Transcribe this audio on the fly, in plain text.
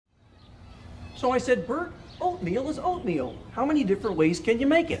So I said, Bert, oatmeal is oatmeal. How many different ways can you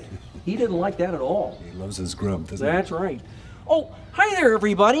make it? He didn't like that at all. He loves his grub, doesn't he? That's right. Oh, hi there,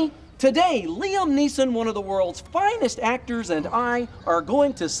 everybody. Today, Liam Neeson, one of the world's finest actors, and I are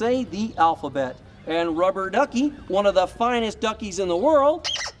going to say the alphabet. And Rubber Ducky, one of the finest duckies in the world,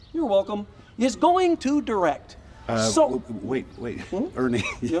 you're welcome, is going to direct. Wait. Ernie.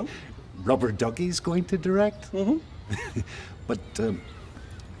 Yeah? Rubber Ducky's going to direct? Mm-hmm. But,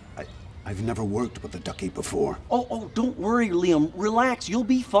 I've never worked with a ducky before. Oh, don't worry, Liam. Relax, you'll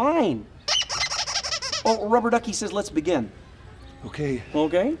be fine. Oh, Rubber Ducky says let's begin. Okay.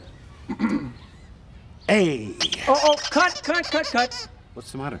 Okay? A. Oh, cut.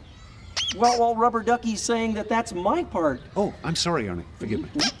 What's the matter? Well, Rubber Ducky's saying that that's my part. Oh, I'm sorry, Ernie. Forgive me.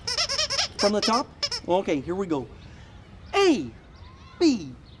 From the top? Okay, here we go. A,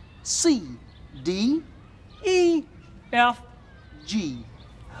 B, C, D, E, F, G.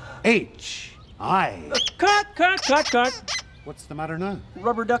 H. I. Cut. What's the matter now?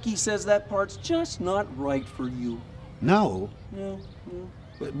 Rubber Ducky says that part's just not right for you. No. No.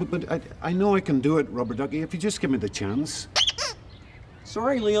 But I know I can do it, Rubber Ducky, if you just give me the chance.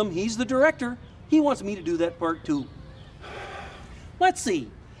 Sorry, Liam, he's the director. He wants me to do that part too. Let's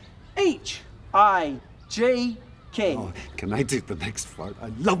see. H, I, J, K. Oh, can I do the next part? I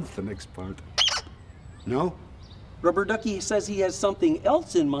love the next part. No? Rubber Ducky says he has something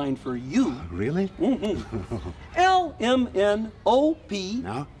else in mind for you. Really? Mm-hmm. L, M, N, O, P.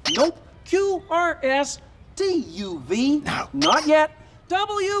 No? Nope. Q, R, S, T, U, V. No. Not yet.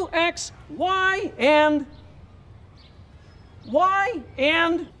 W, X, Y, and...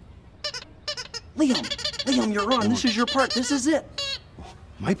 Liam, you're on. This is your part. This is it.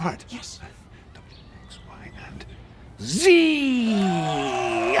 My part? Yes. W, X, Y, and Z!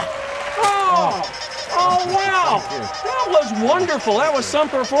 Oh, wow. That was wonderful. That was some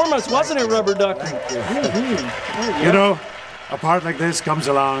performance, wasn't it, Rubber Ducky? Thank you. You know, a part like this comes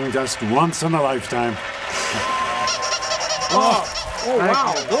along just once in a lifetime. Oh,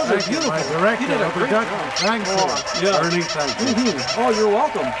 wow. Those are beautiful. My director, You did a Rubber great Ducky. job. Thank you. Yeah. Ernie, thank you. Oh, you're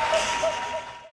welcome.